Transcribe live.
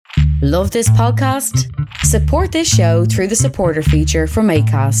Love this podcast? Support this show through the supporter feature from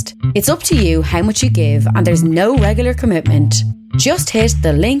Acast. It's up to you how much you give and there's no regular commitment. Just hit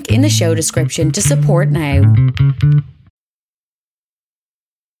the link in the show description to support now.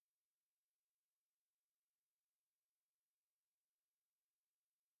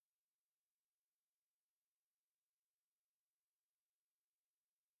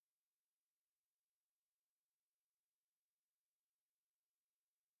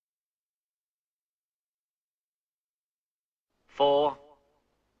 Four,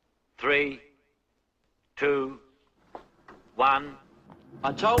 3, 2, 1.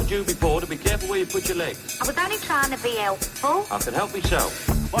 I told you before to be careful where you put your legs. I was only trying to be helpful. I can help myself.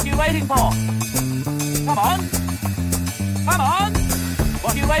 What are you waiting for? Come on. Come on.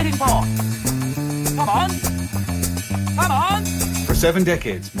 What are you waiting for? Come on. Come on. For 7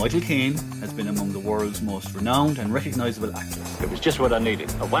 decades, Michael Caine has been among the world's most renowned and recognisable actors. It was just what I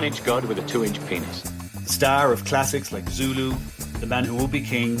needed. A 1-inch god with a 2-inch penis. The star of classics like Zulu, The Man Who Would Be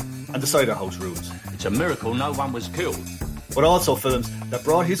King, and The Cider House Rules. It's a miracle no one was killed. But also films that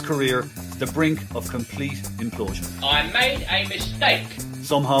brought his career to the brink of complete implosion. I made a mistake.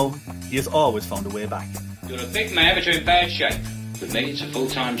 Somehow, he has always found a way back. You're a big man, but you're in bad shape. With me, it's a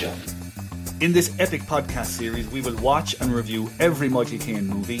full-time job. In this epic podcast series, we will watch and review every Michael Caine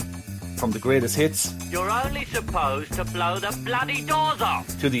movie, from the greatest hits... You're only supposed to blow the bloody doors off!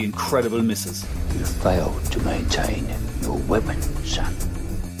 ...to the incredible misses. You failed to maintain your weapon, son.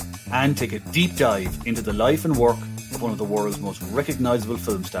 And take a deep dive into the life and work of one of the world's most recognisable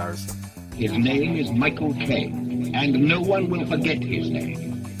film stars. His name is Michael Caine, and no one will forget his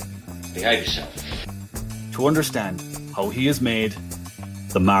name. Behave yourself. To understand how he has made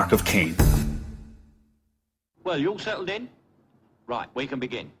the mark of Caine. Well, you all settled in? Right, we can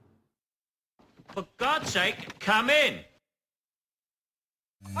begin. For God's sake, come in!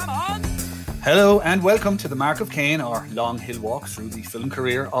 Come on! Hello and welcome to The Mark of Caine, our long hill walk through the film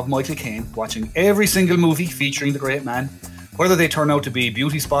career of Michael Caine, watching every single movie featuring the great man, whether they turn out to be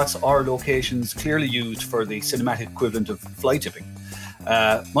beauty spots or locations clearly used for the cinematic equivalent of fly tipping.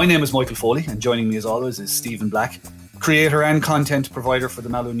 My name is Michael Foley, and joining me as always is Stephen Black, creator and content provider for the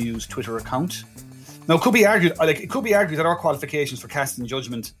Mallow News Twitter account. Now, it could be argued that our qualifications for casting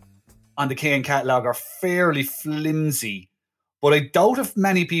judgment on the Caine catalogue are fairly flimsy, but I doubt if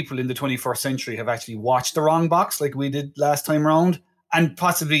many people in the 21st century have actually watched The Wrong Box like we did last time round, and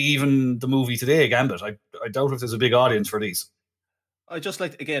possibly even the movie today, Gambit. I doubt if there's a big audience for these. I just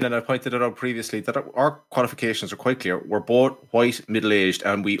like, again, and I pointed it out previously, that our qualifications are quite clear. We're both white, middle-aged,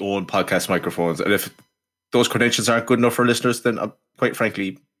 and we own podcast microphones. And if those credentials aren't good enough for listeners, then quite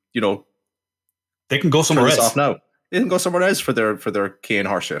frankly, they can go somewhere else. Off now. They can go somewhere else for their Caine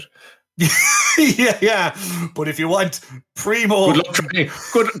horseshit. yeah. But if you want primo...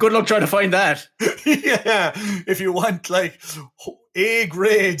 Good luck trying to find that. Yeah. If you want, like,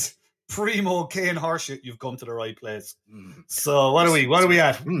 A-grade primo Caine horseshit, you've come to the right place. So what are we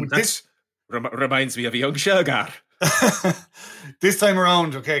at? This reminds me of a young Shelgar. This time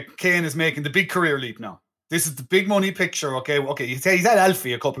around, okay, Caine is making the big career leap now. This is the big money picture, okay. He's had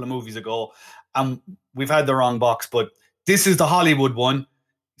Alfie a couple of movies ago, and we've had The Wrong Box, but this is the Hollywood one.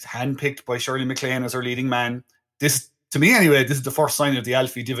 He's handpicked by Shirley MacLaine as her leading man. This, to me anyway, this is the first sign of the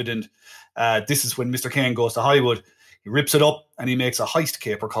Alfie dividend. This is when Mr. Caine goes to Hollywood. He rips it up and he makes a heist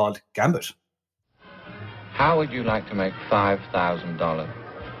caper called Gambit. How would you like to make $5,000?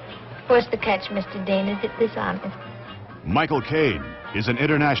 What's the catch, Mr. Dean? Is it dishonest? Michael Caine is an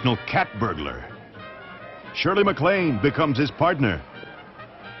international cat burglar. Shirley MacLaine becomes his partner.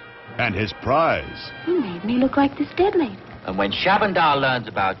 And his prize. You made me look like this dead lady. And when Shabandar learns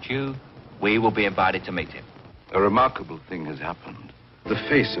about you, we will be invited to meet him. A remarkable thing has happened. The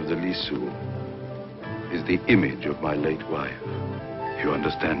face of the Lisu is the image of my late wife. You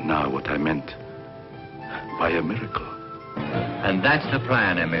understand now what I meant by a miracle. And that's the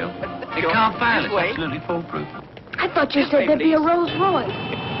plan, Emil. It can't fail. It's absolutely foolproof. I thought you said there'd be a Rolls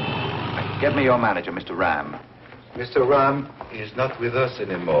Royce. Get me your manager, Mr. Ram. Mr. Ram is not with us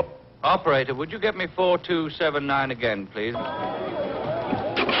anymore. Operator, would you get me 4279 again, please?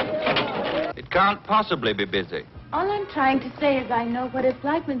 It can't possibly be busy. All I'm trying to say is I know what it's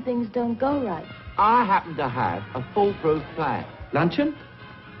like when things don't go right. I happen to have a foolproof plan. Luncheon?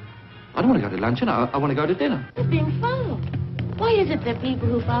 I don't want to go to luncheon. I want to go to dinner. We're being followed. Why is it that people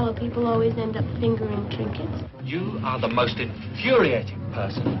who follow people always end up fingering trinkets? You are the most infuriating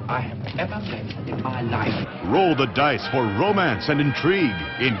person I have ever met in my life. Roll the dice for romance and intrigue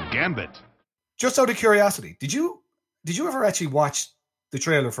in Gambit. Just out of curiosity, did you ever actually watch the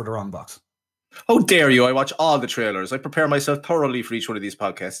trailer for The Wrong Box? How dare you? I watch all the trailers. I prepare myself thoroughly for each one of these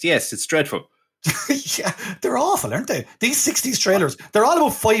podcasts. Yes, it's dreadful. Yeah, they're awful, aren't they? These 60s trailers, they're all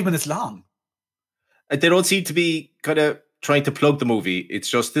about 5 minutes long. They don't seem to be kind of trying to plug the movie. It's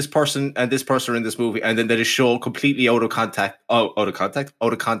just this person and this person are in this movie, and then they just show completely out of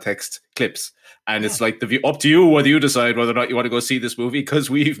context clips. And it's like up to you whether you decide whether or not you want to go see this movie, because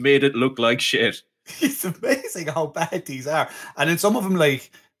we've made it look like shit. It's amazing how bad these are. And in some of them,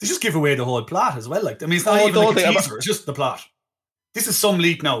 like, they just give away the whole plot as well. Like, I mean, it's not even like a teaser, it's just the plot. This is some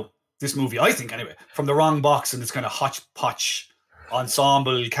leap now, this movie, I think anyway, from the wrong box and this kind of hodgepodge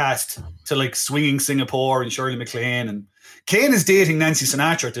ensemble cast to like Swinging Singapore and Shirley MacLaine. And Kane is dating Nancy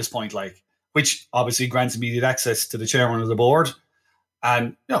Sinatra at this point, like, which obviously grants immediate access to the chairman of the board.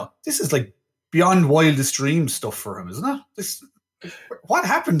 And, you know, this is like beyond wildest dreams stuff for him, isn't it? What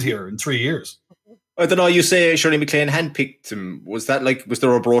happened here in 3 years? I don't know, you say Shirley MacLaine handpicked him. Was that like, was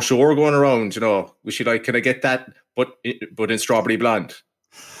there a brochure going around, you know? Was she like, can I get that, but in strawberry blonde?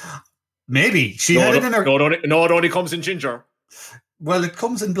 Maybe. She had it in her... No, it only comes in ginger. Well, it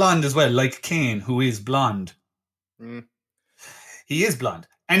comes in blonde as well, like Kane, who is blonde. Mm. He is blonde.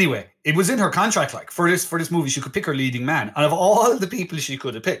 Anyway, it was in her contract, like, for this movie, she could pick her leading man. And of all the people she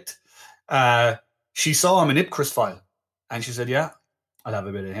could have picked, she saw him in Ipcress File. And she said, yeah, I'll have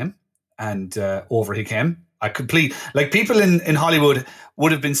a bit of him. And over he came. Like, people in Hollywood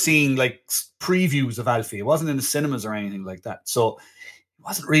would have been seeing like previews of Alfie. It wasn't in the cinemas or anything like that. So it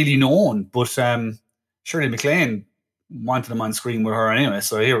wasn't really known. But Shirley MacLaine wanted him on screen with her anyway.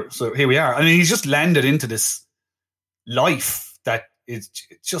 So here we are. I mean, he's just landed into this life that is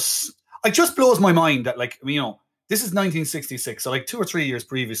just, it just blows my mind that, like, I mean, you know, this is 1966. So like 2 or 3 years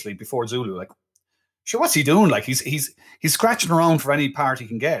previously, before Zulu, like, sure, what's he doing? Like, he's scratching around for any part he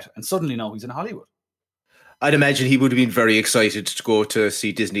can get, and suddenly now he's in Hollywood. I'd imagine he would have been very excited to go to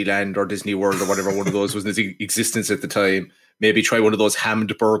see Disneyland or Disney World or whatever one of those was in existence at the time. Maybe try one of those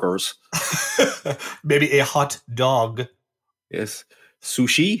hammed burgers. Maybe a hot dog. Yes.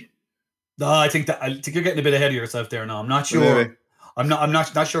 Sushi? No, I think you're getting a bit ahead of yourself there now. I'm not sure. Maybe. I'm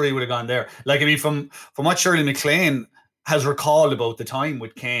not sure he would have gone there. Like, I mean, from what Shirley MacLaine has recalled about the time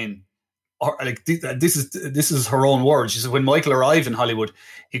with Kane, or like, this is her own words. She said when Michael arrived in Hollywood,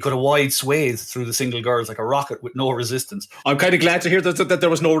 he cut a wide swathe through the single girls like a rocket with no resistance. I'm kind of glad to hear that there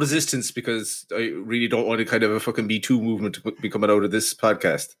was no resistance, because I really don't want a kind of a fucking Me Too movement to be coming out of this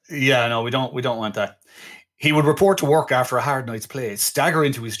podcast. Yeah, no, we don't want that. He would report to work after a hard night's play, stagger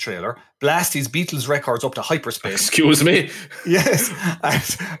into his trailer, blast his Beatles records up to hyperspace. Excuse me? Yes,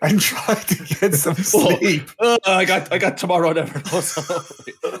 and try to get some sleep. I got tomorrow never.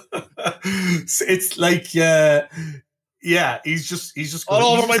 It's like, he's just all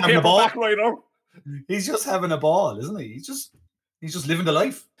over my paperback right now. He's just having a ball, isn't he? He's just living the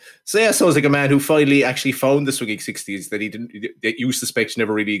life. So yeah, sounds like a man who finally actually found the swinging 60s that you suspect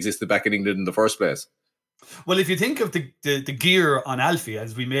never really existed back in England in the first place. Well, if you think of the gear on Alfie,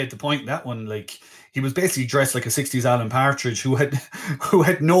 as we made the point in that one, like, he was basically dressed like a 60s Alan Partridge who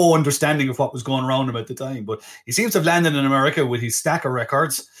had no understanding of what was going around him at the time. But he seems to have landed in America with his stack of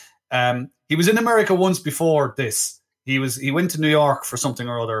records. He was in America once before this. He went to New York for something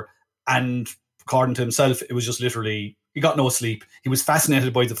or other, and according to himself, it was just literally, he got no sleep. He was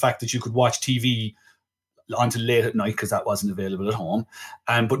fascinated by the fact that you could watch TV until late at night because that wasn't available at home.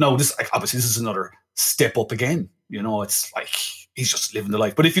 But no, obviously this is another step up again. You know, it's like he's just living the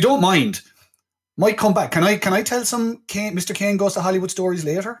life. But if you don't mind, might come back. Can I tell some Mr. Kane Goes to Hollywood stories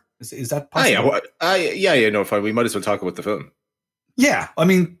later? Is that possible? No, fine. We might as well talk about the film. Yeah, I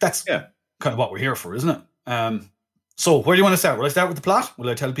mean, that's kind of what we're here for, isn't it? So where do you want to start? Will I start with the plot? Will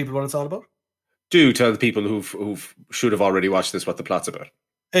I tell people what it's all about? Do tell the people who should have already watched this what the plot's about.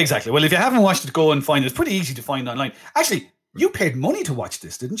 Exactly. Well, if you haven't watched it, go and find it. It's pretty easy to find online. Actually, you paid money to watch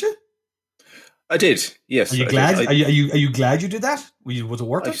this, didn't you? I did. Yes. Are you glad? Are you glad you did that? Was it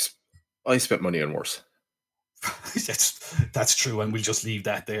worth it? I spent money on worse. That's true, and we'll just leave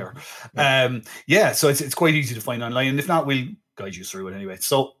that there. So it's quite easy to find online, and if not, we'll guide you through it anyway.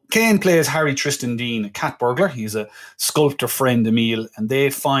 So Kane plays Harry Tristan Dean, a cat burglar. He's a sculptor friend, Emile, and they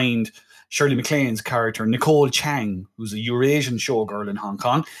find Shirley MacLaine's character, Nicole Chang, who's a Eurasian showgirl in Hong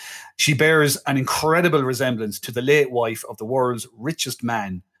Kong. She bears an incredible resemblance to the late wife of the world's richest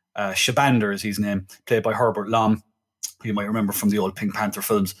man, Shabander is his name, played by Herbert Lom, who you might remember from the old Pink Panther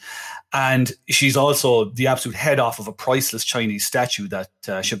films. And she's also the absolute head off of a priceless Chinese statue that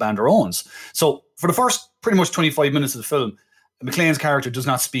Shabander owns. So for the first pretty much 25 minutes of the film, MacLaine's character does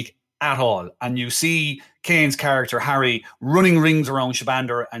not speak at all. And you see Kane's character, Harry, running rings around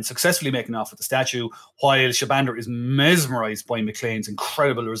Shabander and successfully making off with the statue, while Shabander is mesmerised by McClane's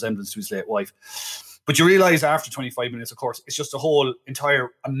incredible resemblance to his late wife. But you realise after 25 minutes, of course, it's just a whole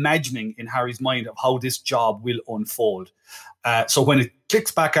entire imagining in Harry's mind of how this job will unfold. So when it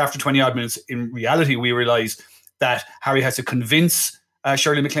clicks back after 20-odd minutes, in reality, we realise that Harry has to convince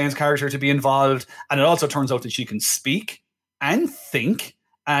Shirley MacLaine's character to be involved. And it also turns out that she can speak and think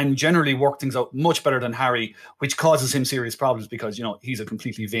and generally work things out much better than Harry, which causes him serious problems because, you know, he's a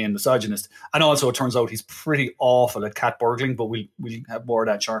completely vain misogynist. And also it turns out he's pretty awful at cat burgling, but we'll have more of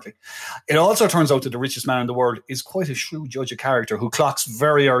that shortly. It also turns out that the richest man in the world is quite a shrewd judge of character who clocks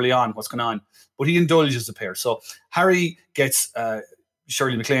very early on what's going on, but he indulges the pair. So Harry gets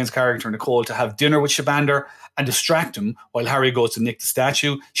Shirley MacLaine's character, Nicole, to have dinner with Shabander and distract him while Harry goes to nick the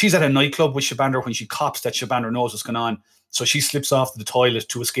statue. She's at a nightclub with Shabander when she cops that Shabander knows what's going on. So she slips off to the toilet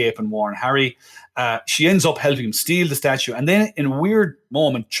to escape and warn Harry. She ends up helping him steal the statue and then in a weird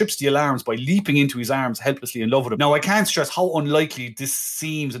moment trips the alarms by leaping into his arms helplessly in love with him. Now, I can't stress how unlikely this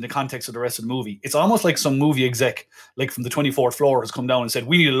seems in the context of the rest of the movie. It's almost like some movie exec, like from the 24th floor, has come down and said,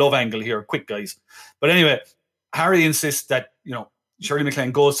 we need a love angle here, quick guys. But anyway, Harry insists that, you know, Shirley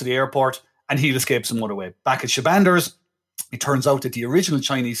MacLaine goes to the airport and he'll escape some other way. Back at Shabander's, it turns out that the original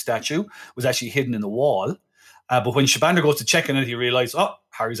Chinese statue was actually hidden in the wall. But when Shabander goes to check on it, he realizes,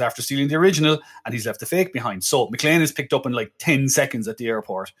 Harry's after stealing the original and he's left the fake behind. So McLean is picked up in like 10 seconds at the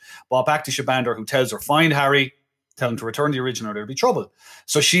airport. Brought back to Shabander, who tells her, find Harry, tell him to return the original or there'll be trouble.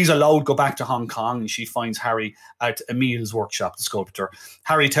 So she's allowed to go back to Hong Kong and she finds Harry at Emil's workshop, the sculptor.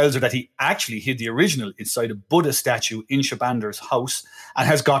 Harry tells her that he actually hid the original inside a Buddha statue in Shabander's house and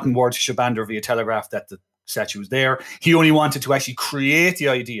has gotten word to Shabander via telegraph that the statue was there. He only wanted to actually create the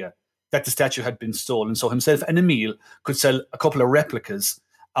idea that the statue had been stolen, so himself and Emil could sell a couple of replicas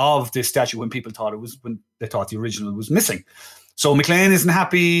of this statue when they thought the original was missing. So McLean isn't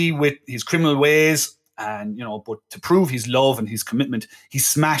happy with his criminal ways, and but to prove his love and his commitment, he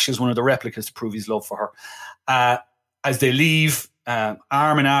smashes one of the replicas to prove his love for her. As they leave,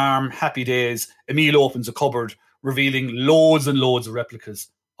 arm in arm, happy days, Emil opens a cupboard, revealing loads and loads of replicas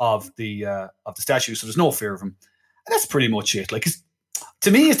of the statue. So there's no fear of him, and that's pretty much it. Like,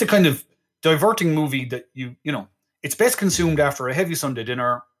 to me, it's the kind of diverting movie that it's best consumed after a heavy Sunday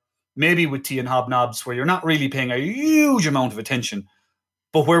dinner, maybe with tea and hobnobs, where you're not really paying a huge amount of attention.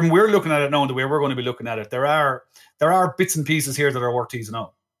 But when we're looking at it now and the way we're going to be looking at it, there are bits and pieces here that are worth teasing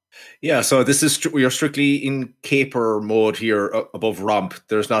out. Yeah, so this is we are strictly in caper mode here above romp.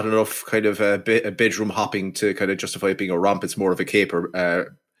 There's not enough kind of a bedroom hopping to kind of justify it being a romp. It's more of a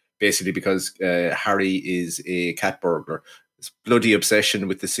caper, basically because Harry is a cat burglar. This bloody obsession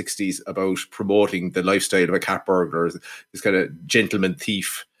with the 60s about promoting the lifestyle of a cat burglar, this kind of gentleman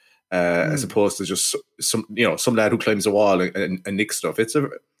thief, as opposed to just some lad who climbs a wall and nicks stuff. I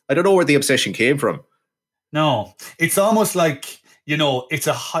don't know where the obsession came from. No, it's almost like it's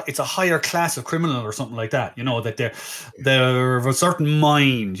a higher class of criminal or something like that. That they're of a certain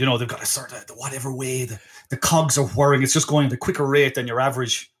mind. They've got a sort of whatever way the cogs are whirring. It's just going at a quicker rate than your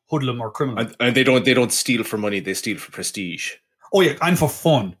average hoodlum or criminal. And they don't steal for money, they steal for prestige. Oh yeah, and for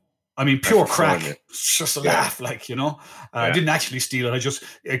fun. I mean, pure crack. Fun, yeah. It's just a laugh, I didn't actually steal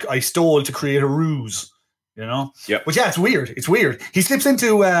it. I stole to create a ruse, Yeah. But yeah, it's weird. He slips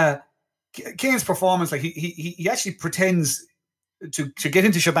into Kane's performance. Like he actually pretends to get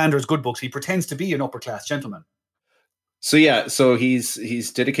into Shabander's good books. He pretends to be an upper class gentleman. So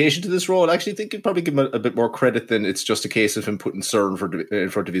his dedication to this role, I actually think you'd probably give him a bit more credit than it's just a case of him putting Sir in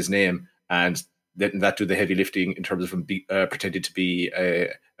front of his name and letting that do the heavy lifting in terms of him pretending to be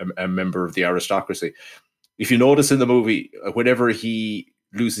a member of the aristocracy. If you notice in the movie, whenever he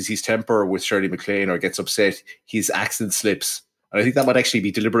loses his temper with Shirley MacLaine or gets upset, his accent slips. And I think that might actually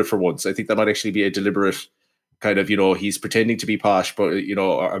be deliberate for once. I think that might actually be a deliberate kind of, he's pretending to be posh, but,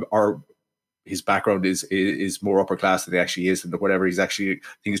 or his background is more upper class than he actually is, and whatever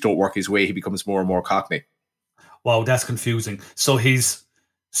things don't work his way, he becomes more and more Cockney. Wow, that's confusing. So he's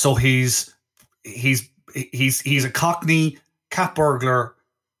a Cockney cat burglar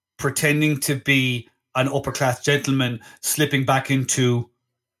pretending to be an upper class gentleman, slipping back into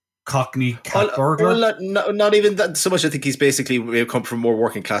Cockney cat burglar. Well, not even that so much. I think he's basically come from more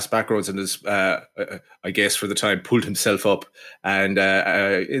working class backgrounds and has, I guess, for the time, pulled himself up. And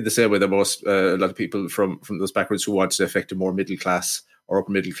in the same way that a lot of people from those backgrounds who want to affect a more middle class or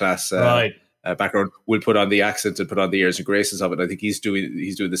upper middle class background will put on the accent and put on the airs and graces of it. I think he's doing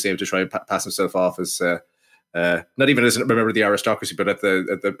the same to try and pass himself off as not even as a member of the aristocracy, but at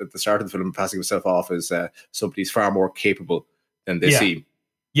the start of the film, passing himself off as somebody who's far more capable than they seem.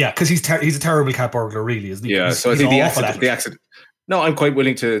 Yeah, because he's a terrible cat burglar, really, isn't he? Yeah, so I he's think awful the accident. No, I'm quite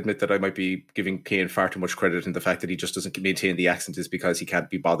willing to admit that I might be giving Kane far too much credit, and the fact that he just doesn't maintain the accent is because he can't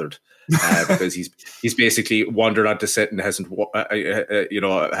be bothered, because he's basically wandered onto set and hasn't,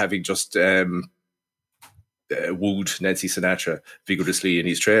 having just wooed Nancy Sinatra vigorously in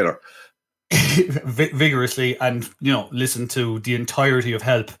his trailer. Vigorously, and listen to the entirety of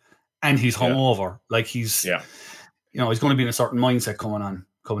Help, and he's hungover. Like he's he's going to be in a certain mindset coming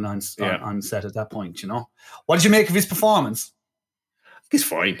on set at that point. What did you make of his performance? He's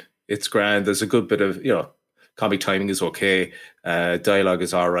fine. It's grand. There's a good bit of comic timing is okay. Dialogue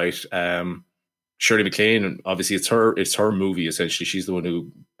is all right. Shirley MacLaine, obviously it's her movie essentially. She's the one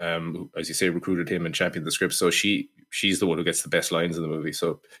who, as you say, recruited him and championed the script. So she's the one who gets the best lines in the movie.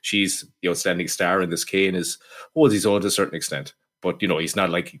 So she's the outstanding star in this. Kane holds his own to a certain extent, but he's not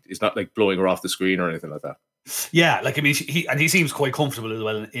like blowing her off the screen or anything like that. Yeah, he seems quite comfortable as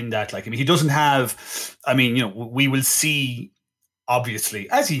well in that. He doesn't have. We will see obviously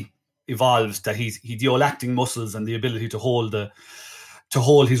as he evolves that he the old acting muscles and the ability to hold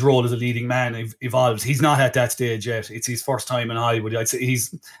his role as a leading man evolves. He's not at that stage yet. It's his first time in Hollywood. I'd say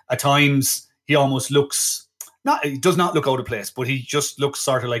he's at times he almost looks he does not look out of place, but he just looks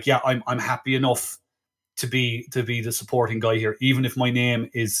sort of like, yeah, I'm happy enough to be the supporting guy here, even if my name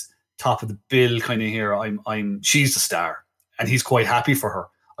is top of the bill kind of here. She's the star, and he's quite happy for her,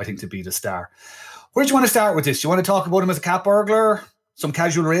 I think, to be the star. Where do you want to start with this? Do you want to talk about him as a cat burglar? Some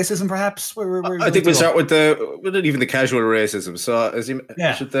casual racism, perhaps? I think we'll start with not even the casual racism. So, as you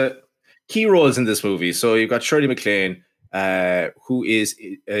mentioned, the key roles in this movie. So you've got Shirley MacLaine, who is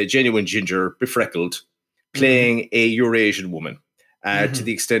a genuine ginger, befreckled, playing a Eurasian woman, to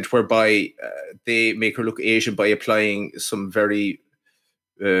the extent whereby they make her look Asian by applying some very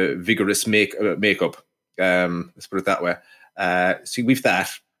vigorous makeup. Let's put it that way. So we've that.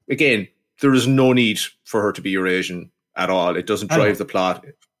 Again, there is no need for her to be Eurasian at all. It doesn't drive the plot.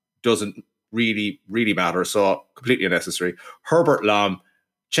 It doesn't really, really matter. So completely unnecessary. Herbert Lom,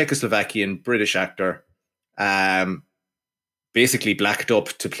 Czechoslovakian British actor, basically blacked up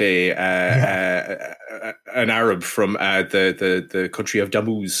to play an Arab from the country of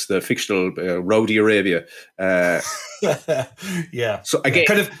Damouz, the fictional Rowdy Arabia. Yeah. So again,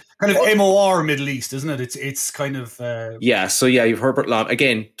 kind of MOR Middle East, isn't it? It's kind of So you've Herbert Lom,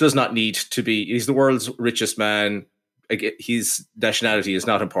 again, does not need to be. He's the world's richest man. Again, his nationality is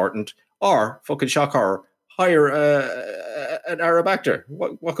not important. Or fucking shock horror, hire an Arab actor.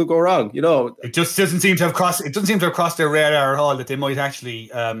 What could go wrong? It just doesn't seem to have crossed. It doesn't seem to have crossed their radar at all that they might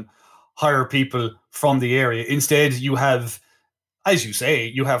actually hire people from the area. Instead, you have, as you say,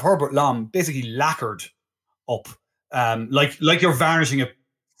 you have Herbert Lom basically lacquered up, like you're varnishing a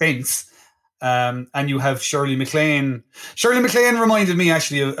fence, and you have Shirley MacLaine. Shirley MacLaine reminded me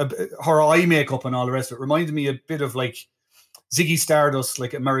actually of her eye makeup and all the rest of it. Reminded me a bit of like Ziggy Stardust,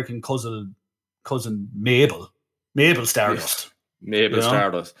 like American cousin Mabel Stardust.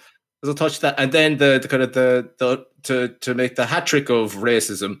 Stardust. There's a touch that, and then the kind of the to make the hat trick of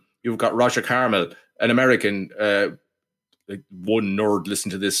racism, you've got Roger Carmel, an American. Like one nerd listen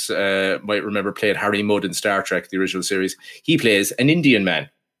to this might remember played Harry Mudd in Star Trek, the original series. He plays an Indian man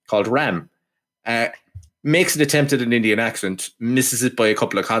called Ram. Makes an attempt at an Indian accent, misses it by a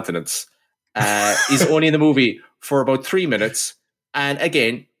couple of consonants. Is only in the movie for about 3 minutes, and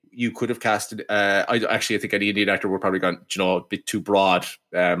again, you could have casted. I think any Indian actor would probably gone, a bit too broad.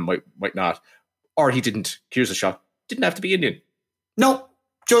 Might not, or he didn't. Here's a shot. Didn't have to be Indian. No,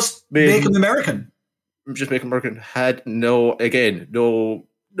 just make him American. Just make him American. Had no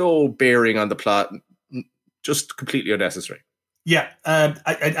bearing on the plot. Just completely unnecessary. Yeah, and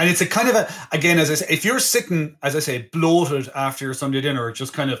it's a kind of again, as I say, if you're sitting, as I say, bloated after your Sunday dinner,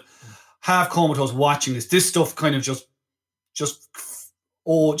 just kind of half comatose watching this stuff kind of just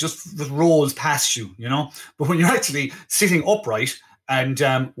rolls past you, But when you're actually sitting upright and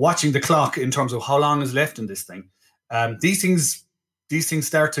watching the clock in terms of how long is left in this thing, these things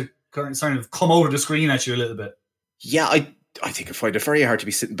start to kind of come out of the screen at you a little bit. Yeah, I think I find it very hard to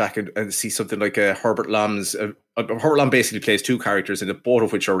be sitting back and see something like Herbert Lom's. Herbert Lom basically plays two characters, in both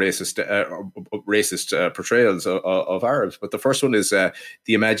of which are racist portrayals of Arabs. But the first one is again,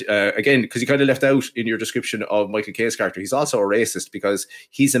 because you kind of left out in your description of Michael Caine's character, he's also a racist because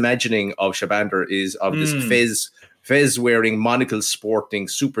his imagining of Shabander is of this fez wearing, monocle sporting,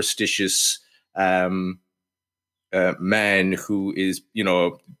 superstitious man who is,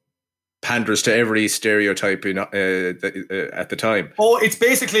 panders to every stereotype at the time. Oh, it's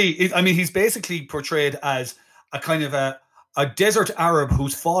basically, he's basically portrayed as a kind of a desert Arab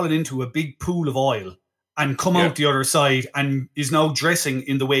who's fallen into a big pool of oil and come out the other side and is now dressing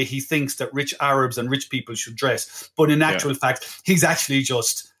in the way he thinks that rich Arabs and rich people should dress. But in actual fact, he's actually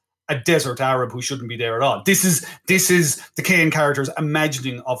just a desert Arab who shouldn't be there at all. This is the Kane character's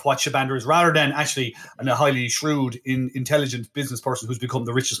imagining of what Shabander is, rather than actually a highly shrewd, intelligent business person who's become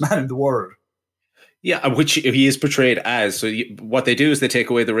the richest man in the world. Yeah, which he is portrayed as. So what they do is they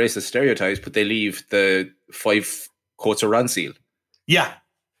take away the racist stereotypes, but they leave the 5 coats of Ranseal. Yeah.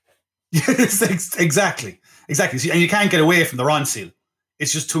 Yes, exactly. See, and you can't get away from the Ranseal.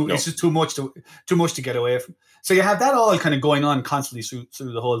 It's just too much to get away from. So you have that all kind of going on constantly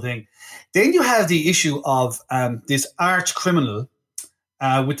through the whole thing. Then you have the issue of this arch criminal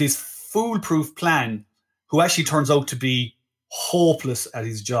with this foolproof plan, who actually turns out to be hopeless at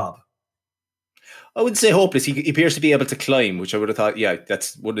his job. I wouldn't say hopeless. He appears to be able to climb, which I would have thought,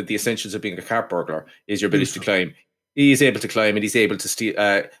 that's one of the essentials of being a car burglar, is your ability to climb. He's able to climb, and he's able to steal,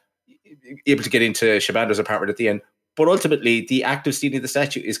 able to get into Shabander's apartment at the end. But ultimately, the act of stealing the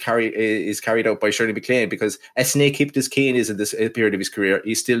statue is carried out by Shirley MacLaine, because as snake-hipped as Kane is in this period of his career,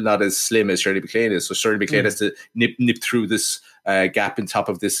 he's still not as slim as Shirley MacLaine is. So Shirley MacLaine has to nip through this gap in top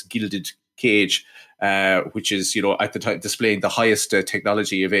of this gilded cage, which is, at the time displaying the highest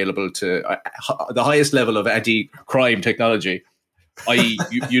technology available to the highest level of anti-crime technology. I.e.,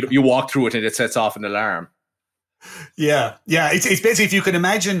 you walk through it and it sets off an alarm. Yeah. It's basically, if you can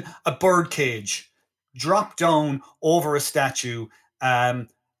imagine a bird cage drop down over a statue, and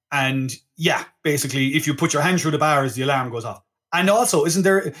basically, if you put your hand through the bars, the alarm goes off. And also, isn't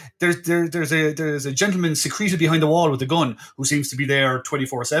there's a gentleman secreted behind the wall with a gun who seems to be there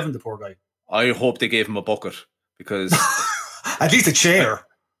 24/7? The poor guy. I hope they gave him a bucket, because at least a chair.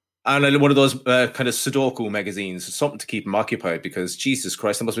 And one of those kind of Sudoku magazines, something to keep him occupied, because Jesus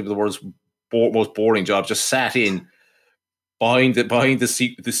Christ, that must be the world's most boring job. Just sat in behind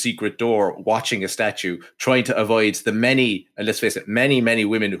the secret door, watching a statue, trying to avoid the many, and let's face it, many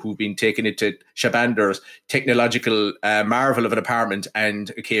women who've been taken into Shabander's technological marvel of an apartment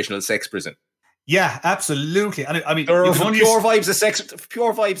and occasional sex prison. Yeah, absolutely. And I mean, there are pure vibes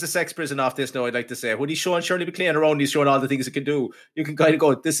of sex prison off this. Now, I'd like to say, when he's showing Shirley MacLaine around, he's showing all the things he can do. You can kind of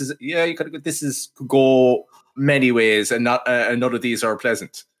go, this could go many ways, and not none of these are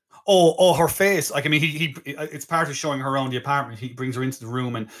pleasant. Oh, her face! Like, I mean, he it's part of showing her around the apartment. He brings her into the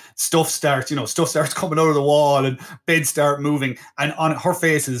room, and stuff starts coming out of the wall, and beds start moving, and on her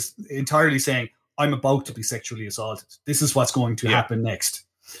face is entirely saying, "I'm about to be sexually assaulted. This is what's going to happen next."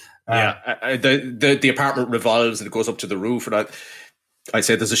 The apartment revolves and it goes up to the roof, and I'd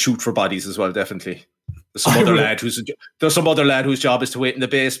say there's a shoot for bodies as well. Definitely, there's some other lad whose job is to wait in the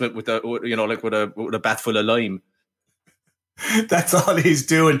basement with a bat full of lime. That's all he's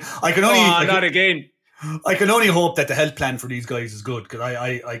doing. I can only hope that the health plan for these guys is good, because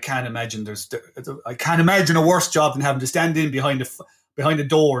I can't imagine a worse job than having to stand in behind a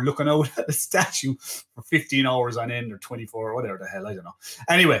door looking out at a statue for 15 hours on end, or 24, or whatever the hell, I don't know.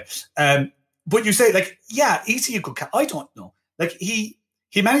 Anyway, but you say, is he a good cat? I don't know. Like, he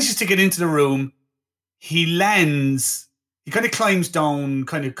manages to get into the room, he lands, he kind of climbs down,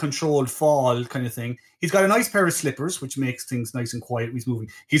 kind of controlled fall kind of thing. He's got a nice pair of slippers, which makes things nice and quiet when he's moving.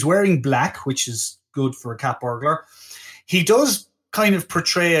 He's wearing black, which is good for a cat burglar. He does kind of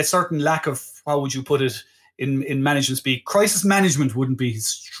portray a certain lack of, how would you put it, in management speak, crisis management wouldn't be his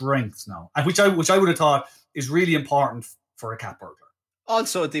strength now, and which I would have thought is really important for a cat burglar.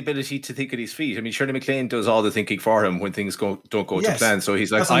 Also, the ability to think on his feet. I mean, Shirley MacLaine does all the thinking for him when things don't go to plan. So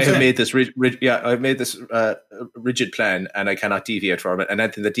he's like, I've made this rigid plan, and I cannot deviate from it. And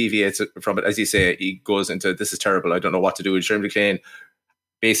anything that deviates from it, as you say, he goes into, this is terrible, I don't know what to do. And Shirley MacLaine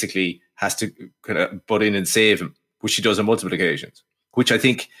basically has to kind of butt in and save him, which she does on multiple occasions. Which I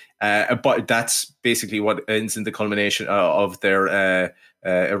think, but that's basically what ends in the culmination of their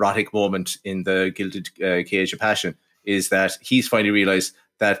erotic moment in the gilded cage of passion, is that he's finally realized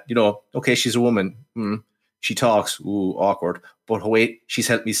that, okay, she's a woman, she talks, ooh, awkward, but wait, she's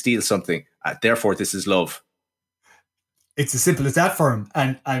helped me steal something, therefore this is love. It's as simple as that for him,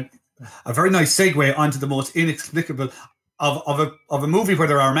 and a very nice segue onto the most inexplicable of a movie where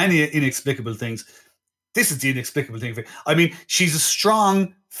there are many inexplicable things. This is the inexplicable thing. I mean, she's a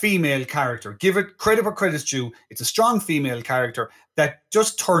strong female character. Give it credit where credit's due. It's a strong female character that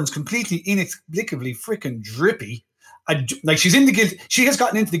just turns completely inexplicably freaking drippy. Like, she has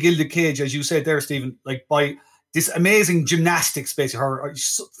gotten into the gilded cage, as you said there, Stephen, like by this amazing gymnastic space, her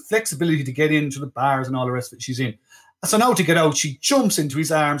flexibility to get into the bars and all the rest of it she's in. So now to get out, she jumps into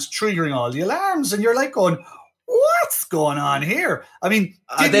his arms, triggering all the alarms, and you're like going, what's going on here? I mean,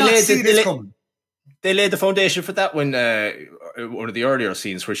 did not see this coming. They laid the foundation for that when one of the earlier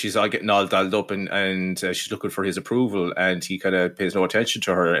scenes where she's all getting all dolled up and she's looking for his approval, and he kind of pays no attention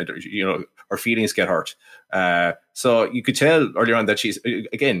to her, and her feelings get hurt. So you could tell earlier on that she's,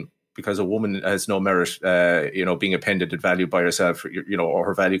 again, because a woman has no merit, being appended and valued by herself, or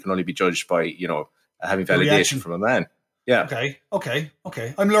her value can only be judged by, having validation from a man. Yeah.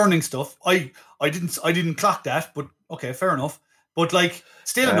 Okay. I'm learning stuff. I didn't clock that, but okay, fair enough. But like,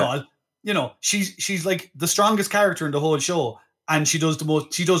 still and all, she's like the strongest character in the whole show, and she does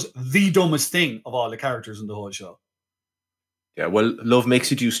the dumbest thing of all the characters in the whole show. Yeah, well, love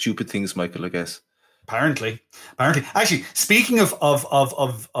makes you do stupid things, Michael, I guess. Apparently. Actually, speaking of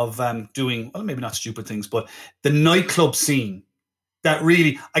doing, well, maybe not stupid things, but the nightclub scene that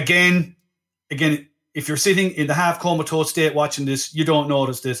really, again, if you're sitting in the half comatose state watching this, you don't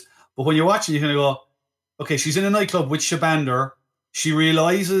notice this. But when you're watching, you're going to go, okay, she's in a nightclub with Shabander. She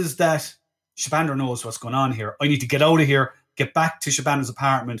realizes that Shabander knows what's going on here. I need to get out of here, get back to Shabander's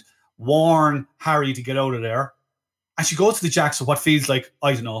apartment, warn Harry to get out of there. And she goes to the Jacks for what feels like,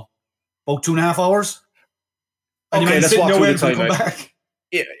 I don't know, about 2.5 hours. And okay, let's walk through the timeline.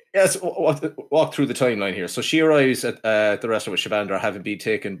 Yeah, let's walk through the timeline here. So she arrives at the restaurant with Shabander, having been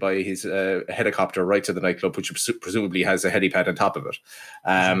taken by his helicopter right to the nightclub, which presumably has a helipad on top of it.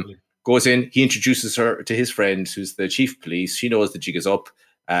 Goes in, he introduces her to his friend, who's the chief of police. She knows the jig is up.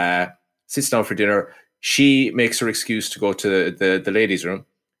 Sits down for dinner. She makes her excuse to go to the ladies' room.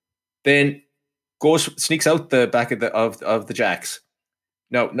 Then sneaks out the back of the Jacks.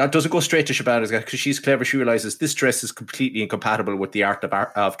 Now, doesn't go straight to Shabander's because she's clever. She realizes this dress is completely incompatible with the art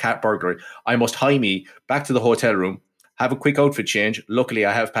of cat burglary. I must hie me back to the hotel room, have a quick outfit change. Luckily,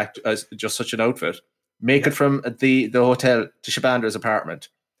 I have packed just such an outfit. Make it from the hotel to Shabander's apartment.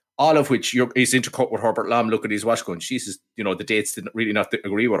 All of which is intercut with Herbert Lamb looking at his watch going, Jesus, the dates didn't really not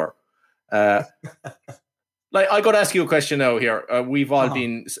agree with her. Like, I got to ask you a question now here. We've all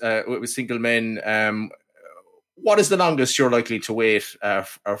been with single men. What is the longest you're likely to wait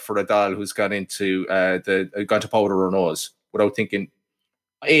for a doll who's gone to powder her nose without thinking,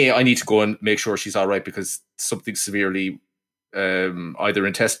 I need to go and make sure she's all right because something severely either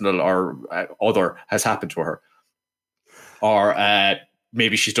intestinal or other has happened to her, or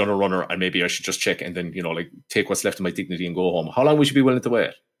maybe she's done a runner and maybe I should just check and then take what's left of my dignity and go home. How long would you be willing to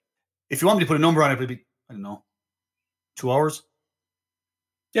wait? If you want me to put a number on it, it'd be, I don't know, 2 hours.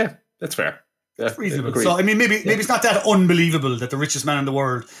 Yeah, that's fair. That's reasonable. So, I mean, maybe it's not that unbelievable that the richest man in the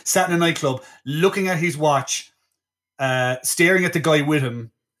world sat in a nightclub, looking at his watch, staring at the guy with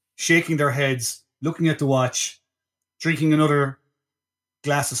him, shaking their heads, looking at the watch, drinking another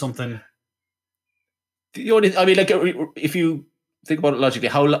glass of something. If you think about it logically,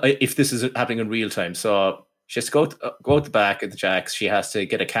 if this is happening in real time, so she has to go out the back at the Jacks. She has to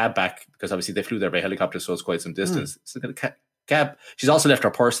get a cab back because obviously they flew there by helicopter, so it's quite some distance. So get a cab. She's also left her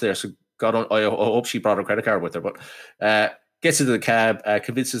purse there, so God, I hope she brought her credit card with her. But gets into the cab,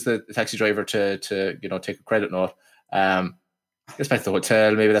 convinces the taxi driver to take a credit note. Gets back to the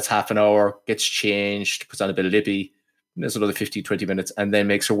hotel. Maybe that's half an hour. Gets changed, puts on a bit of lippy. There's another 15-20 minutes, and then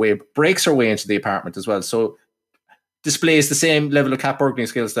breaks her way into the apartment as well. So displays the same level of cat burgling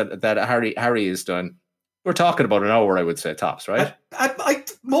skills that Harry has done. We're talking about an hour, I would say, tops, right?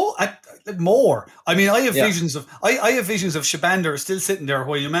 More. I mean, I have visions of Shabander still sitting there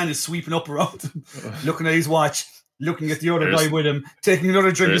while your man is sweeping up around him, looking at his watch, looking at the other guy with him, taking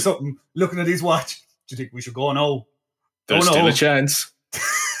another drink or something, looking at his watch. Do you think we should go now? There's still a chance.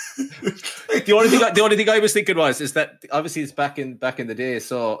 The only thing I was thinking is that obviously it's back in the day,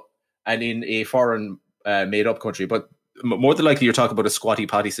 so, and in a foreign made up country, but more than likely you're talking about a squatty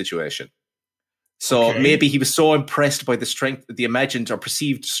potty situation. So maybe he was so impressed by the strength, the imagined or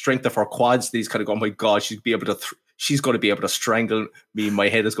perceived strength of her quads that he's kind of going, oh my God, she's going to be able to strangle me. My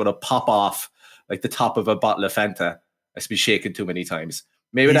head is going to pop off like the top of a bottle of Fanta. I've been shaken too many times.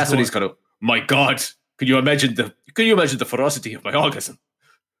 Maybe that's what he's going to, my God, can you imagine the ferocity of my orgasm?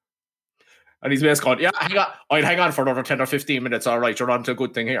 And he's basically going, I'd hang on for another 10 or 15 minutes. All right, you're on to a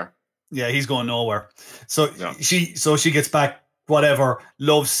good thing here. Yeah, he's going nowhere. So she gets back, whatever,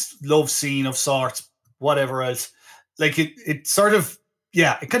 love scene of sorts, whatever else. Like it sort of,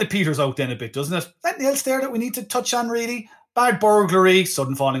 it kind of peters out then a bit, doesn't it? Anything else there that we need to touch on, really? Bad burglary,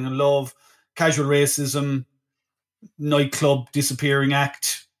 sudden falling in love, casual racism, nightclub disappearing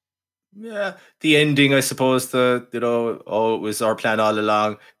act. Yeah, the ending, I suppose, it was our plan all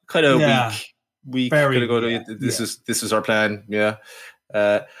along. Kind of weak. Very, this is our plan. Yeah.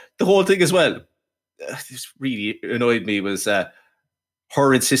 The whole thing as well, this really annoyed me, was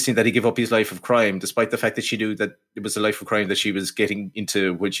her insisting that he give up his life of crime, despite the fact that she knew that it was a life of crime that she was getting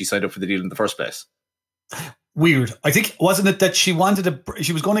into when she signed up for the deal in the first place. Weird. I think, wasn't it that she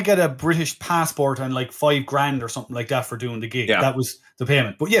was going to get a British passport and like $5,000 or something like that for doing the gig. Yeah. That was the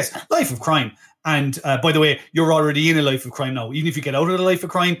payment. But yes, life of crime. And by the way, you're already in a life of crime now. Even if you get out of the life of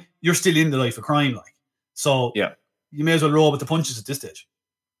crime, you're still in the life of crime. Like, so yeah, you may as well roll with the punches at this stage.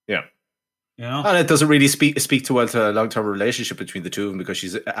 Yeah. You know? And it doesn't really speak too well to a long-term relationship between the two of them, because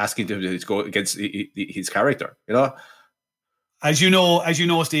she's asking him to go against his character, you know? As you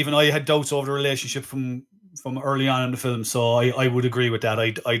know, Stephen, I had doubts over the relationship from early on in the film, so I would agree with that.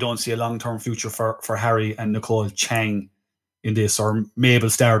 I don't see a long-term future for Harry and Nicole Chang in this, or Mabel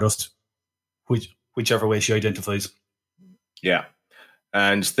Stardust, whichever way she identifies. Yeah.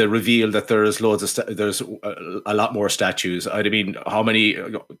 And the reveal that there's there's a lot more statues. I mean, how many?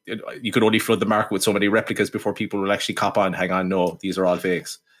 You could only flood the market with so many replicas before people will actually cop on. Hang on, no, these are all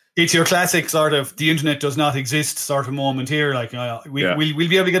fakes. It's your classic sort of the internet does not exist sort of moment here. Like we'll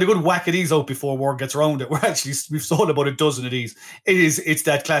be able to get a good whack of these out before word gets around it. We've sold about a dozen of these. It's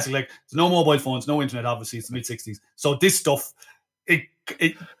that classic, like there's no mobile phones, no internet. Obviously, it's the mid-60s. So this stuff,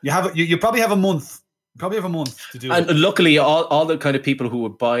 you probably have a month. Probably have a month to do and it. Luckily, all the kind of people who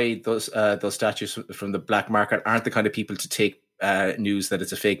would buy those statues from the black market aren't the kind of people to take news that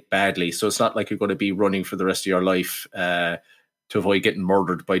it's a fake badly. So it's not like you're going to be running for the rest of your life to avoid getting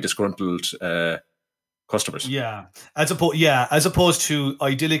murdered by disgruntled customers. Yeah, as opposed to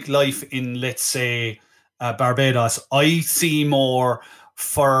idyllic life in, let's say, Barbados. I see more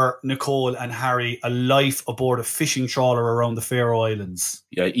for Nicole and Harry a life aboard a fishing trawler around the Faroe Islands.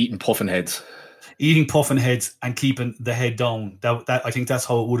 Yeah, eating puffin heads and keeping the head down. That I think that's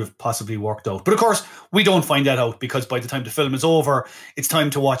how it would have possibly worked out. But of course, we don't find that out, because by the time the film is over, it's time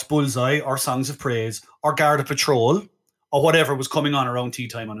to watch Bullseye or Songs of Praise or Garda Patrol or whatever was coming on around tea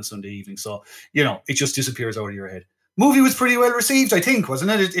time on a Sunday evening. So, it just disappears out of your head. Movie was pretty well received, I think,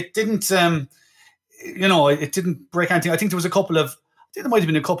 wasn't it? It didn't, it didn't break anything. I think there might have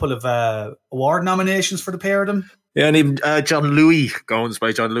been a couple of award nominations for the pair of them. Yeah, and even John Louis,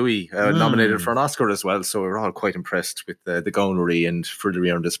 nominated for an Oscar as well. So we're all quite impressed with the gownery and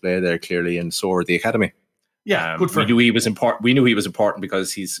foolery on display there, clearly, and so are the Academy. Yeah, good for him. We knew he was important. We knew he was important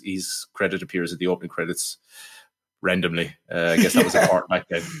because his credit appears at the opening credits randomly. I guess that was important back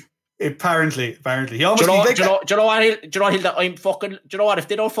then. Apparently. He Do almost you know what, Hilda? I'm fucking. Do you know what? If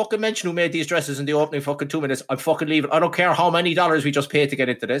they don't fucking mention who made these dresses in the opening fucking 2 minutes, I'm fucking leaving. I don't care how many dollars we just paid to get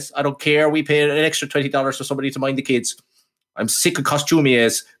into this. I don't care. We paid an extra $20 for somebody to mind the kids. I'm sick of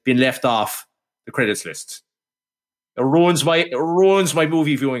costumiers being left off the credits list. It ruins my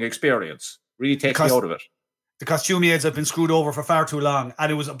movie viewing experience. Really takes me out of it. The costumiers have been screwed over for far too long,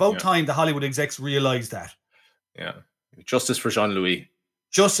 and it was about time the Hollywood execs realised that. Yeah, justice for Jean-Louis.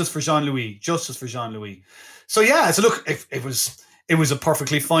 Justice for Jean-Louis. So look, it was a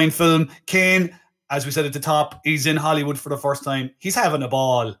perfectly fine film. Kane, as we said at the top, he's in Hollywood for the first time. He's having a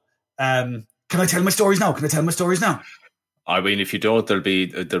ball. Can I tell my stories now? I mean, if you don't, there'll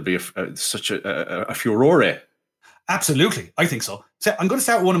be such a furore. Absolutely, I think so. So I'm going to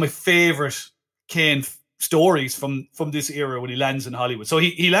start with one of my favourite Kane stories from this era when he lands in Hollywood. So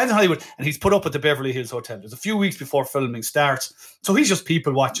he lands in Hollywood and he's put up at the Beverly Hills Hotel. There's a few weeks before filming starts. So he's just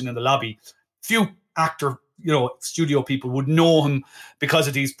people watching in the lobby. Few studio people would know him because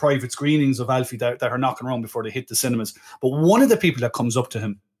of these private screenings of Alfie that are knocking around before they hit the cinemas. But one of the people that comes up to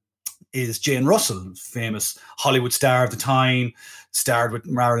him is Jane Russell, famous Hollywood star of the time, starred with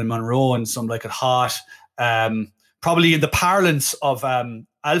Marilyn Monroe and Some Like It Hot. Probably in the parlance of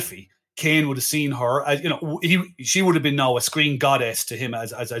Alfie, Kane would have seen her as, she would have been now a screen goddess to him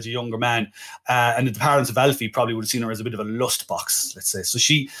as a younger man. And the parents of Alfie probably would have seen her as a bit of a lust box, let's say. So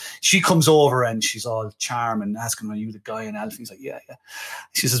she comes over and she's all charm and asking, are you the guy? And Alfie's like, yeah.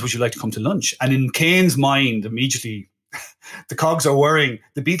 She says, would you like to come to lunch? And in Kane's mind, immediately, the cogs are whirring.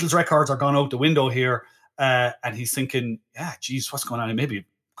 The Beatles records are gone out the window here. And he's thinking, yeah, geez, what's going on? Maybe it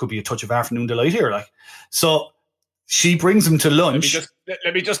could be a touch of afternoon delight here. So she brings him to lunch.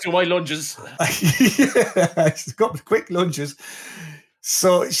 Let me just do my lunges. She's got quick lunges.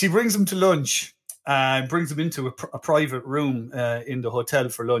 So she brings him to lunch and brings him into a private room in the hotel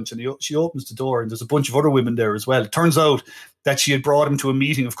for lunch. And she opens the door and there's a bunch of other women there as well. It turns out that she had brought him to a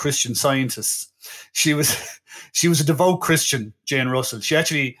meeting of Christian Scientists. She was a devout Christian, Jane Russell.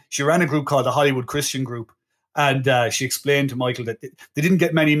 She ran a group called the Hollywood Christian Group. And she explained to Michael that they didn't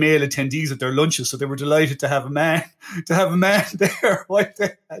get many male attendees at their lunches, so they were delighted to have a man there while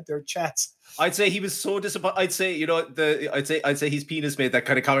they had their chats. I'd say he was so disappointed. I'd say his penis made that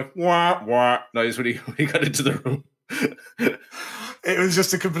kind of comic wah wah noise when he got into the room. It was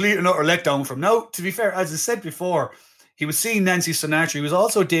just a complete and utter letdown from. Now, to be fair, as I said before, he was seeing Nancy Sinatra. He was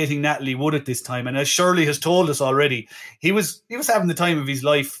also dating Natalie Wood at this time. And as Shirley has told us already, he was having the time of his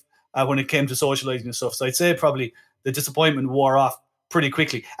life when it came to socializing and stuff. So I'd say probably the disappointment wore off pretty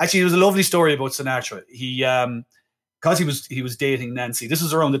quickly. Actually, there was a lovely story about Sinatra. He, because he was dating Nancy. This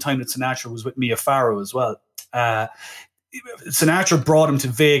was around the time that Sinatra was with Mia Farrow as well. Sinatra brought him to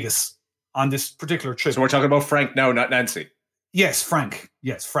Vegas on this particular trip. So we're talking about Frank now, not Nancy. Yes, Frank.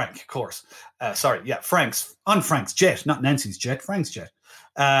 Yes, Frank, of course. Frank's jet, not Nancy's jet, Frank's jet.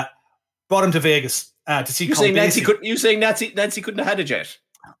 Brought him to Vegas to see You saying Nancy couldn't have had a jet?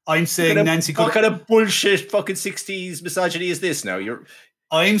 I'm saying Nancy could. What kind of bullshit fucking 60s misogyny is this now?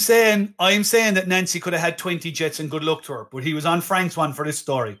 I'm saying that Nancy could have had 20 jets and good luck to her, but he was on Frank's one for this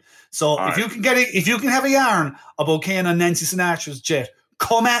story. So if you can have a yarn about Kane on Nancy Sinatra's jet,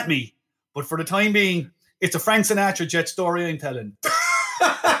 come at me. But for the time being, it's a Frank Sinatra jet story I'm telling.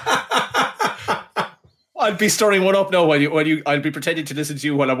 I'll be stirring one up now I'll be pretending to listen to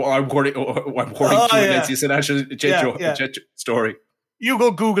you while I'm quoting Nancy Sinatra's jet story. You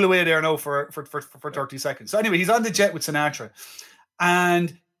go Google away there now for 30 seconds. So anyway, he's on the jet with Sinatra.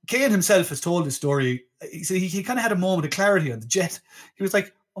 And Kane himself has told his story. He kind of had a moment of clarity on the jet. He was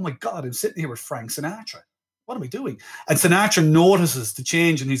like, oh my God, I'm sitting here with Frank Sinatra. What am I doing? And Sinatra notices the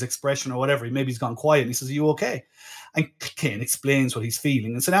change in his expression or whatever. Maybe he's gone quiet. And he says, are you okay? And Kane explains what he's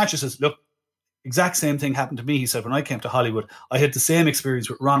feeling. And Sinatra says, look, exact same thing happened to me. He said, when I came to Hollywood, I had the same experience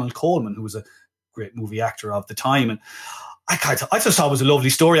with Ronald Coleman, who was a great movie actor of the time. And I just thought it was a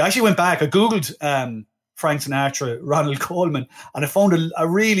lovely story. I actually went back. I Googled Frank Sinatra, Ronald Coleman, and I found a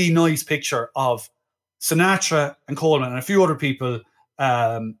really nice picture of Sinatra and Coleman and a few other people,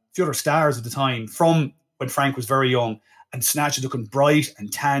 a few other stars at the time from when Frank was very young, and Sinatra looking bright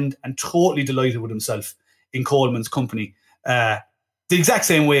and tanned and totally delighted with himself in Coleman's company. The exact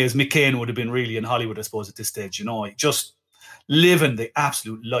same way as Mick Cain would have been really in Hollywood, I suppose, at this stage, just living the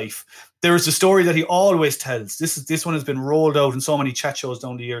absolute life. There is a story that he always tells. This one has been rolled out in so many chat shows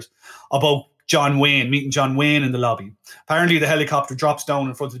down the years about meeting John Wayne in the lobby. Apparently the helicopter drops down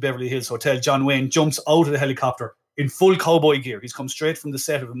in front of the Beverly Hills Hotel. John Wayne jumps out of the helicopter in full cowboy gear. He's come straight from the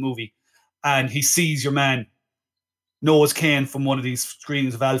set of a movie and he sees your man, Noah's Kane, from one of these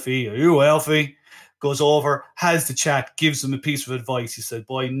screenings of Alfie. Are you Alfie? Goes over, has the chat, gives him a piece of advice. He said,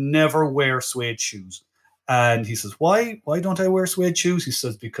 boy, never wear suede shoes. And he says, why? Why don't I wear suede shoes? He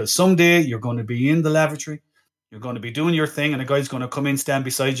says, because someday you're going to be in the lavatory, you're going to be doing your thing, and a guy's going to come in, stand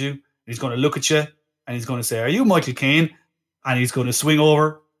beside you, and he's going to look at you, and he's going to say, are you Michael Caine? And he's going to swing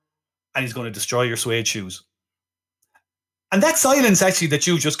over, and he's going to destroy your suede shoes. And that silence, actually, that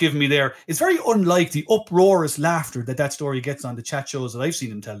you've just given me there is very unlike the uproarious laughter that story gets on the chat shows that I've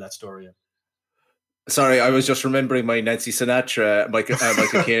seen him tell that story in. Sorry, I was just remembering my Nancy Sinatra, Michael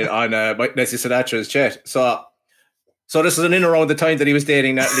Caine on Nancy Sinatra's jet. So this is in and around the time that he was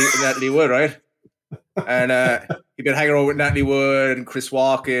dating Natalie Wood, right? And he'd been hanging around with Natalie Wood and Chris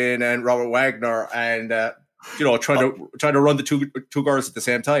Walken and Robert Wagner, and trying to run the two girls at the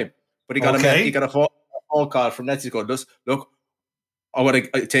same time. But he got a phone call from Nancy going, look, I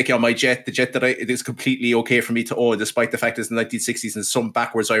want to take you on my jet, the jet that it is completely okay for me to own, despite the fact it's the 1960s and some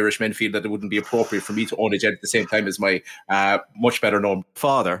backwards Irish men feel that it wouldn't be appropriate for me to own a jet at the same time as my much better known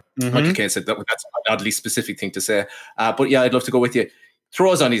father. Mm-hmm. Michael Caine said that's an oddly specific thing to say. But yeah, I'd love to go with you.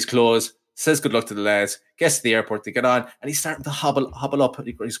 Throws on his clothes, says good luck to the lads, gets to the airport, they get on, and he's starting to hobble up.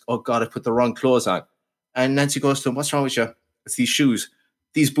 He's, oh God, I put the wrong clothes on. And Nancy goes to him, what's wrong with you? It's these shoes.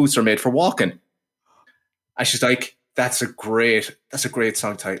 These boots are made for walking. And she's like, that's a great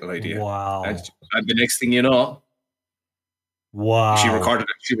song title idea. Wow. And the next thing you know, wow. She recorded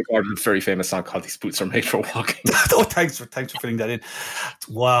a very famous song called These Boots Are Made for Walking. Oh, thanks for filling that in.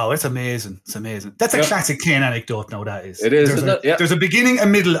 Wow, that's amazing. It's amazing. That's a classic Caine anecdote now, that is. It is, there's a beginning, a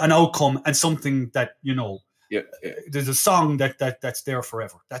middle, an outcome, and something that, there's a song that's there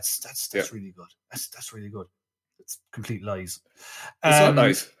forever. That's really good. That's really good. It's complete lies. It's not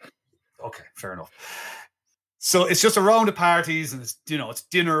nice. Okay, fair enough. So it's just a round of parties, and it's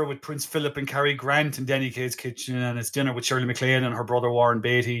dinner with Prince Philip and Cary Grant in Denny Kaye's kitchen, and it's dinner with Shirley MacLaine and her brother Warren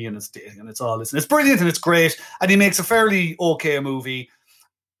Beatty, and it's all this, and it's brilliant and it's great, and he makes a fairly okay movie.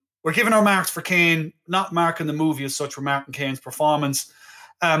 We're giving our marks for Caine, not marking the movie as such. We're marking Caine's performance.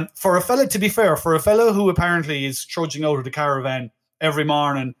 For a fella, to be fair, for a fellow who apparently is trudging out of the caravan every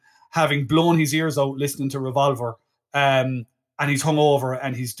morning, having blown his ears out listening to Revolver, and he's hungover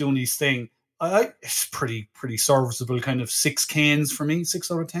and he's doing his thing. It's pretty serviceable, kind of 6 Caines for me, 6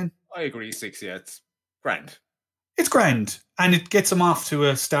 out of 10. I agree, 6, yeah, it's grand. It's grand, and it gets him off to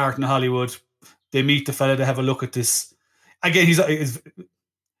a start in Hollywood. They meet the fella, they have a look at this. Again,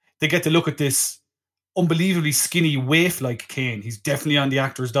 they get to look at this unbelievably skinny waif like Kane. He's definitely on the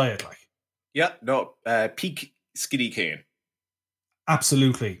actor's diet. Like, yeah, no, peak skinny Kane.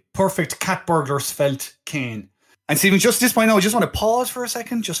 Absolutely. Perfect cat burglars felt Kane. And Stephen, just at this point now, I just want to pause for a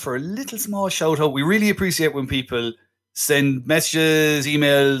second, just for a little small shout out. We really appreciate when people send messages,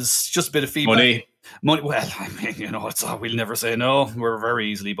 emails, just a bit of feedback. Money. Well, I mean, you know, we'll never say no. We're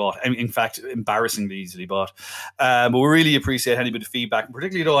very easily bought. I mean, in fact, embarrassingly easily bought. But we really appreciate any bit of feedback. And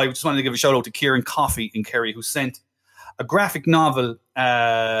particularly, though, I just wanted to give a shout out to Kieran Coffey in Kerry, who sent a graphic novel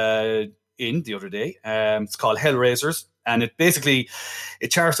in the other day. It's called Hellraisers. And it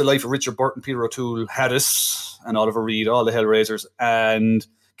charts the life of Richard Burton, Peter O'Toole, Haddis, and Oliver Reed, all the Hellraisers. And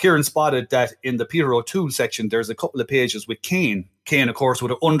Kieran spotted that in the Peter O'Toole section, there's a couple of pages with Kane. Kane, of course,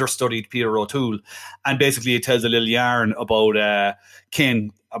 would have understudied Peter O'Toole. And basically it tells a little yarn about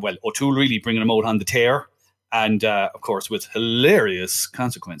Kane, O'Toole really bringing him out on the tear. And, of course, with hilarious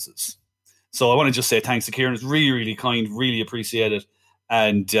consequences. So I want to just say thanks to Kieran. It's really, really kind, really appreciate it.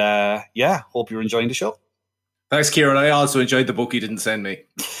 And, hope you're enjoying the show. Thanks, Kieran. I also enjoyed the book you didn't send me.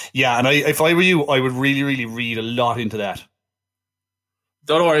 Yeah, and if I were you, I would really, really read a lot into that.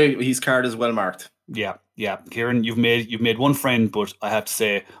 Don't worry, his card is well marked. Yeah. Kieran, you've made one friend, but I have to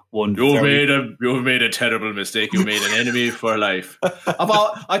say You've made a terrible mistake. You made an enemy for life.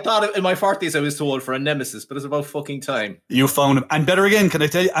 I thought in my 40s I was too old for a nemesis, but it's about fucking time. You found him, and better again, can I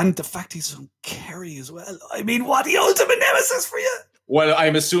tell you? And the fact he's from Kerry as well. I mean, what the ultimate nemesis for you? Well,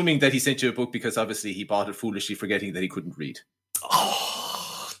 I'm assuming that he sent you a book because obviously he bought it foolishly, forgetting that he couldn't read.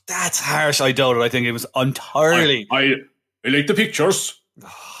 Oh, that's harsh. I doubt it. I think it was entirely. I like the pictures.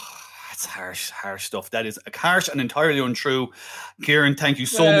 That's harsh stuff. That is harsh and entirely untrue. Kieran, thank you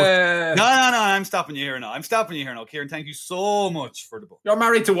so much. No, I'm stopping you here now. Kieran, thank you so much for the book. You're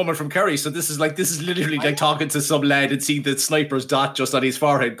married to a woman from Kerry, so this is literally like talking to some lad and seeing the sniper's dot just on his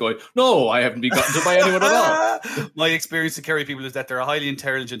forehead going, no, I haven't been gotten to by anyone at all. My experience of Kerry people is that they're a highly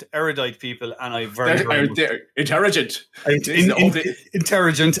intelligent, erudite people, and I intelligent.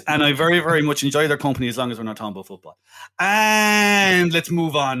 Intelligent, and I very, very much enjoy their company as long as we're not talking about football. And let's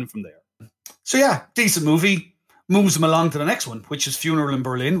move on from there. So yeah, decent movie. Moves him along to the next one, which is Funeral in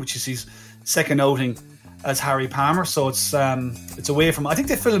Berlin, which is his second outing as Harry Palmer. So it's away from. I think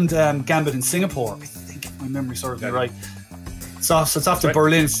they filmed Gambit in Singapore. I think, if my memory serves me right. It's off to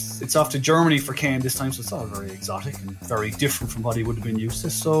Berlin. It's off to Germany for Kane this time. So it's all very exotic and very different from what he would have been used to.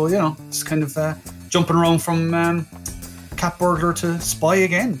 So it's kind of jumping around from cat burglar to spy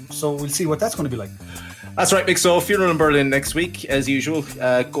again. So we'll see what that's going to be like. That's right, Mick. So Funeral in Berlin next week, as usual.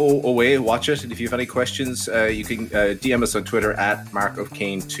 Go away, watch it, and if you have any questions, you can DM us on Twitter at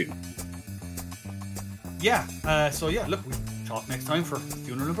MarkOfKane2. Look, we'll talk next time for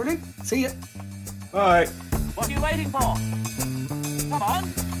Funeral in Berlin. See ya. Bye. What are you waiting for? Come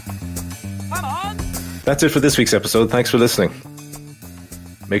on. That's it for this week's episode. Thanks for listening.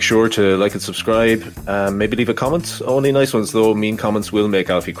 Make sure to like and subscribe. Maybe leave a comment. Only nice ones, though. Mean comments will make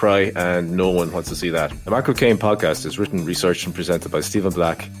Alfie cry, and no one wants to see that. The Mark of Kane podcast is written, researched, and presented by Stephen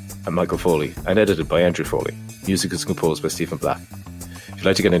Black and Michael Foley, and edited by Andrew Foley. Music is composed by Stephen Black. If you'd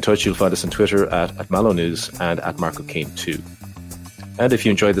like to get in touch, you'll find us on Twitter at Mallow News and at Mark of Kane 2. And if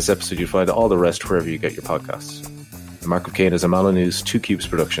you enjoyed this episode, you'll find all the rest wherever you get your podcasts. The Mark of Kane is a Mallow News 2 Cubes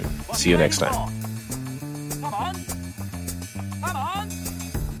production. See you next time.